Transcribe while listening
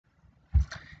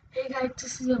Hey guys,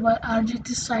 this is your boy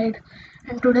RGT side,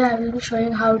 and today I will be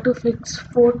showing how to fix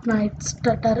Fortnite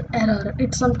stutter error.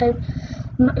 It's sometimes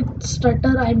no, it's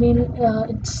stutter.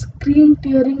 It's screen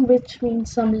tearing, which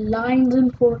means some lines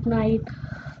in Fortnite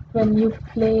when you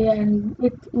play, and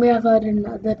it may occur in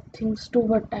other things too.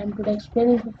 But I'm today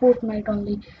explaining for Fortnite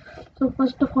only. So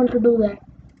first of all, to do that,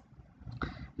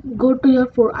 go to your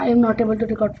for. I am not able to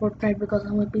record Fortnite because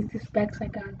of my PC specs. I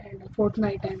can't handle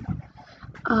Fortnite and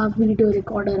video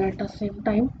recorder at the same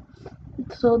time.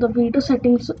 So the video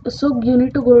settings, so you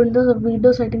need to go in the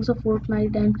video settings of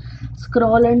Fortnite and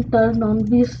scroll and turn on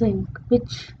vsync,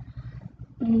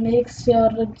 makes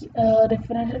your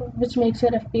which makes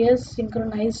your fps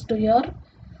synchronized to your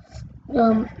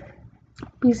um,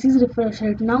 pc's refresh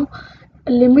rate. Now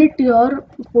limit your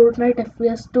Fortnite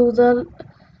fps to the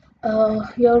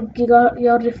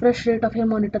your refresh rate of your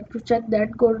monitor. To check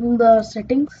that, go in the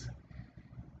settings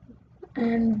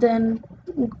and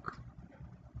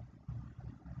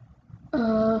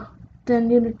uh,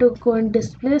 then you need to go in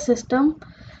display, system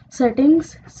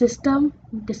settings, system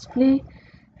display,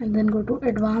 and then go to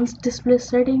advanced display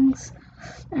settings.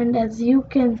 And as you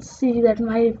can see that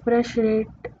my refresh rate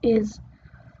is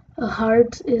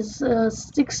hertz is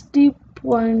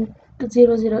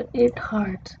 60.008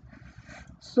 hertz,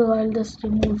 so I'll just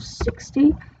remove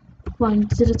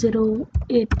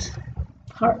 60.008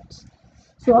 hertz.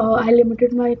 So I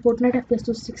limited my Fortnite fps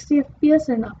to 60 fps,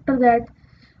 and after that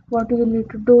what you need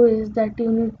to do is that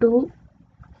you need to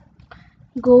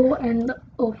go and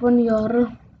open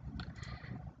your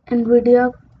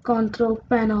Nvidia control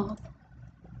panel,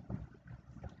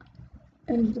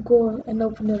 and go and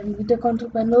open your Nvidia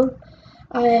control panel.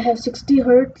 I have 60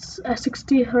 hertz a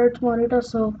 60 hertz monitor,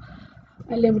 so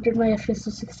I limited my fps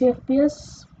to 60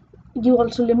 fps. You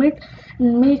also limit,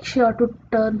 and make sure to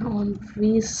turn on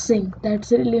vsync.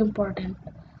 That's really important.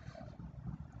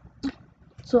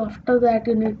 So after that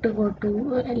you need to go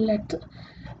to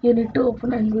you need to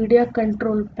open Nvidia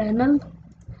control panel.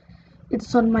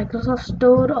 It's on Microsoft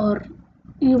Store, or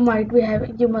you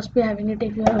must be having it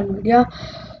if you have Nvidia.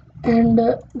 And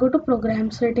go to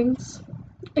program settings,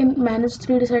 in manage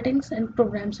 3D settings and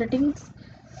program settings,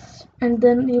 and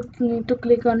then you need to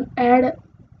click on add.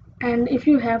 And if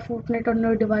you have Fortnite on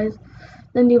your device,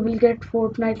 then you will get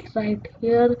Fortnite right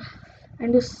here,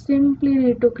 and you simply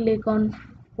need to click on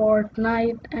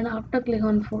Fortnite. And after click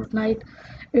on Fortnite,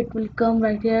 it will come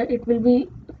right here. It will be,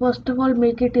 first of all,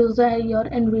 make it use your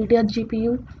Nvidia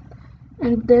GPU,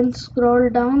 and then scroll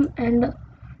down and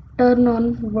turn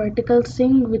on vertical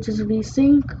sync, which is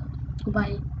vsync.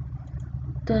 By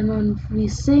turn on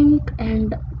vsync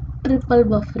and triple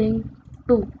buffering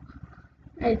too.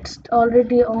 It's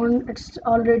already on, it's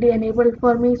already enabled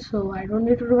for me, so I don't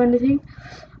need to do anything.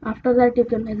 After that you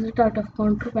can exit out of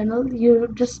control panel. You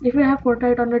just, if you have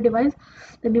Fortnite on your device,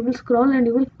 then you will scroll and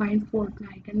you will find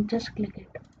Fortnite and just click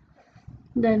it.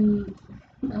 Then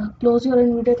close your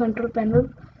Nvidia control panel.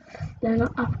 Then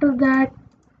after that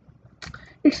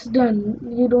it's done.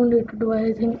 You don't need to do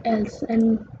anything else.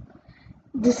 And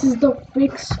this is the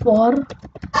fix for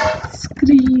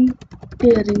screen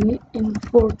tearing in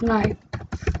Fortnite,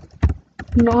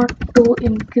 not to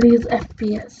increase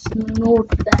fps. Note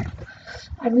that.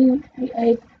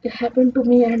 It happened to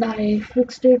me and I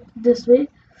fixed it this way.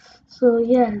 So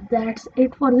yeah, that's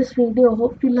it for this video.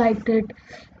 Hope you liked it.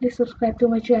 Please subscribe to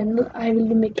my channel. I will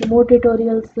be making more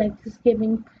tutorials like this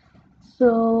gaming.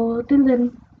 So till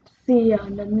then, see you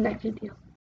on the next video.